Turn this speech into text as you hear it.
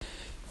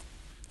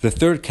The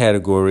third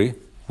category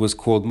was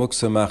called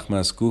Muksa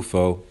Machmas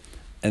Gufo,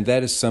 and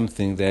that is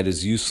something that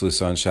is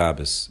useless on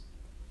Shabbos.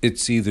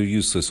 It's either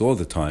useless all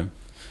the time,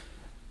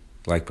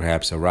 like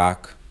perhaps a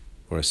rock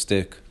or a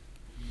stick,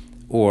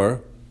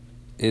 or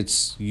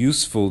it's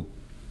useful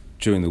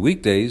during the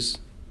weekdays,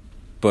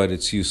 but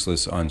it's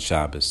useless on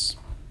Shabbos.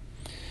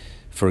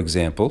 For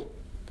example,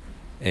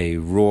 a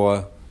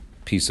raw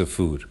piece of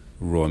food,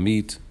 raw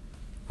meat,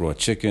 raw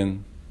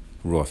chicken,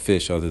 raw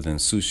fish other than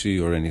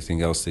sushi or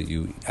anything else that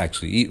you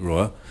actually eat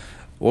raw.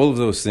 All of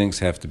those things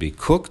have to be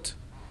cooked.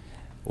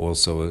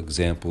 Also,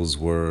 examples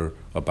were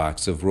a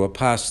box of raw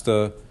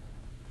pasta,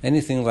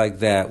 anything like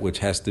that which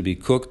has to be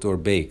cooked or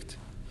baked.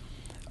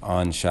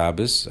 On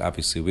Shabbos,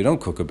 obviously we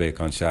don't cook or bake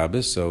on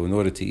Shabbos, so in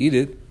order to eat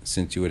it,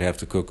 since you would have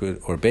to cook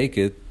it or bake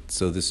it,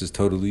 so this is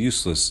totally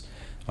useless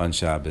on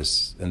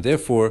Shabbos. And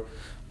therefore,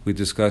 we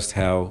discussed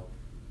how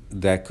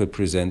that could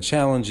present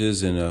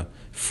challenges in a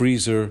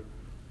freezer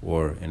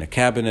or in a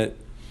cabinet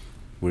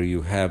where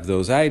you have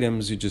those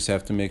items. You just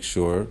have to make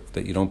sure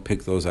that you don't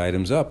pick those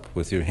items up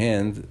with your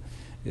hand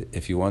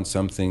if you want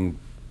something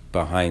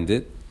behind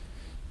it.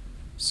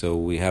 So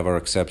we have our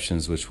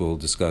exceptions, which we'll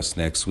discuss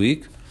next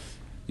week.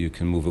 You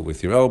can move it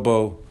with your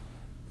elbow.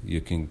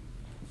 You can,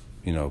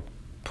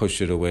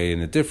 push it away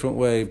in a different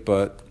way,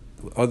 but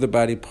other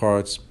body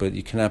parts, but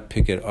you cannot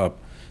pick it up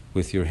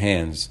with your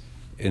hands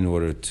in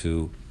order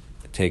to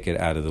take it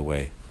out of the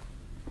way.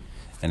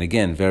 And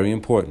again, very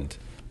important,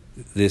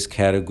 this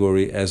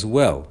category as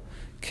well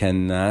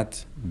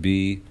cannot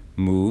be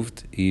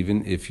moved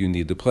even if you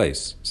need the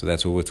place. So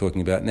that's what we're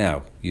talking about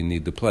now. You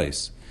need the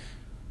place.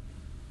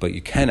 But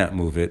you cannot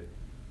move it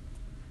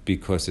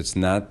because it's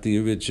not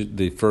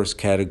the first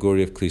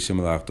category of Klisha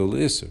Malachto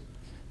L'Isur.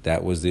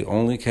 That was the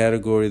only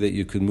category that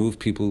you could move.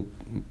 People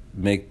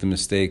make the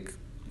mistake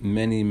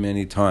many,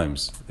 many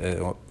times.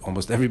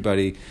 Almost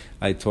everybody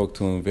I talk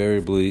to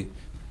invariably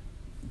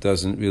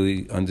doesn't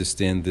really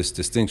understand this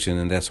distinction,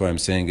 and that's why I'm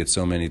saying it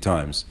so many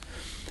times.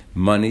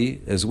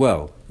 Money as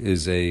well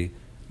is a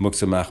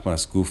Muksa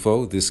Machmas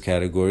Gufo, this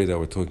category that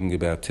we're talking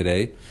about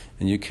today,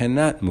 and you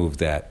cannot move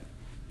that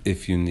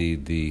if you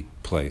need the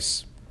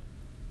place.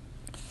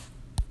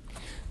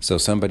 So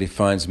somebody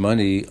finds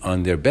money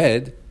on their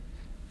bed,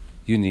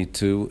 you need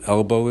to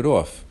elbow it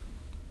off,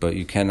 but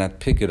you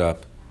cannot pick it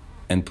up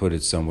and put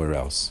it somewhere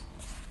else.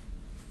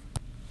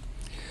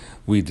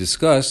 We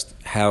discussed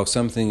how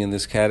something in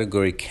this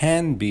category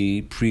can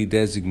be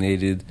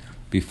pre-designated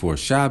before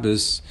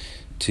Shabbos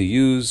to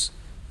use.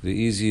 The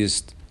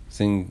easiest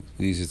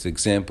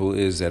example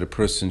is that a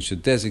person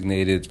should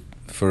designate it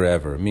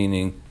forever,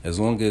 meaning as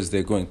long as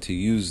they're going to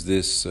use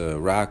this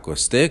rock or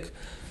stick,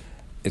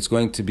 it's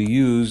going to be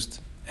used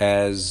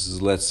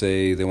as, let's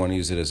say, they want to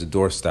use it as a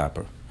door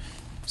stopper.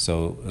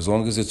 So as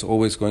long as it's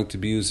always going to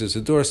be used as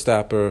a door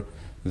stopper,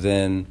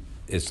 then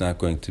it's not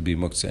going to be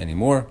muktzah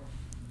anymore,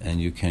 and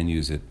you can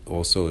use it.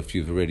 Also, if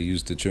you've already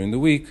used it during the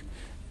week,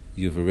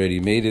 you've already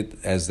made it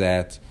as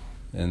that,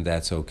 and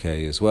that's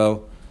okay as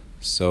well.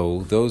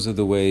 So those are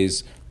the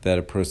ways that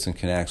a person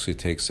can actually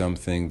take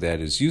something that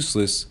is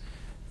useless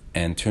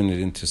and turn it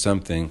into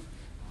something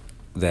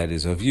that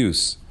is of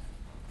use,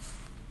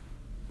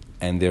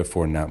 and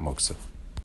therefore not muktzah.